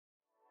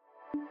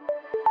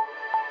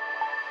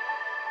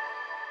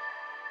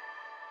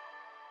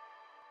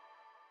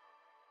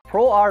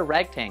ProR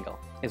Rectangle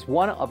is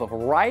one of a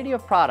variety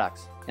of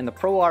products in the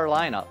ProR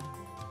lineup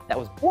that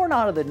was born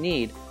out of the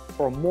need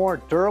for a more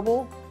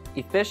durable,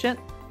 efficient,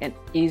 and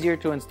easier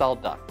to install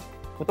duct.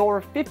 With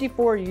over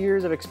 54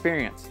 years of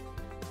experience,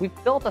 we've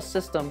built a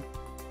system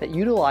that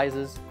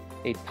utilizes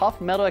a tough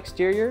metal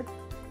exterior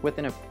with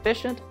an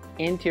efficient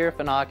interior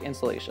phenolic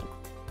insulation.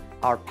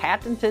 Our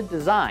patented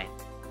design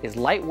is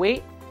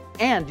lightweight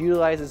and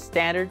utilizes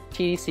standard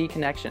TDC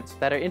connections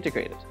that are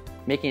integrated,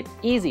 making it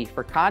easy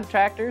for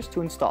contractors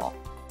to install.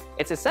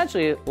 It's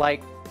essentially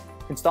like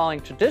installing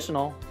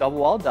traditional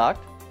double-wall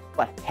duct,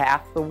 but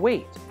half the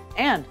weight.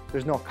 And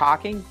there's no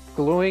caulking,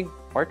 gluing,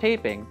 or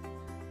taping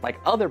like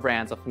other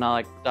brands of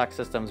phenolic duct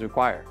systems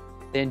require.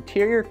 The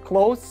interior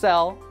closed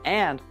cell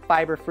and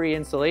fiber-free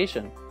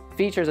insulation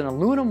features an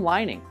aluminum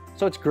lining,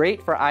 so it's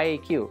great for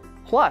IAQ.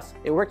 Plus,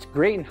 it works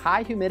great in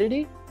high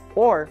humidity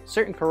or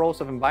certain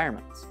corrosive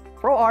environments.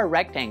 ProR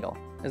Rectangle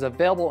is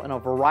available in a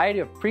variety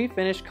of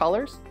pre-finished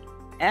colors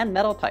and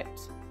metal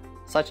types,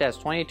 such as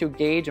 22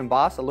 gauge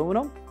embossed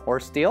aluminum or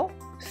steel,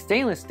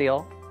 stainless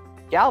steel,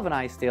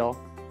 galvanized steel,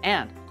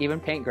 and even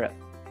paint grip.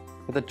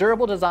 With a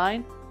durable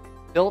design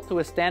built to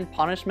withstand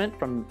punishment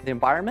from the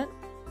environment,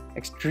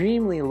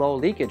 extremely low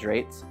leakage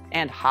rates,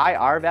 and high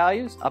R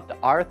values up to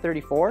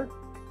R34,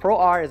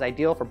 ProR is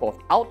ideal for both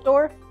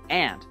outdoor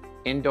and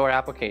indoor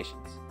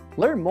applications.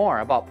 Learn more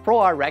about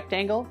ProR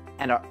Rectangle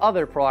and our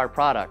other ProR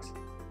products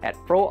at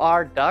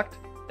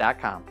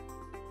prorduct.com.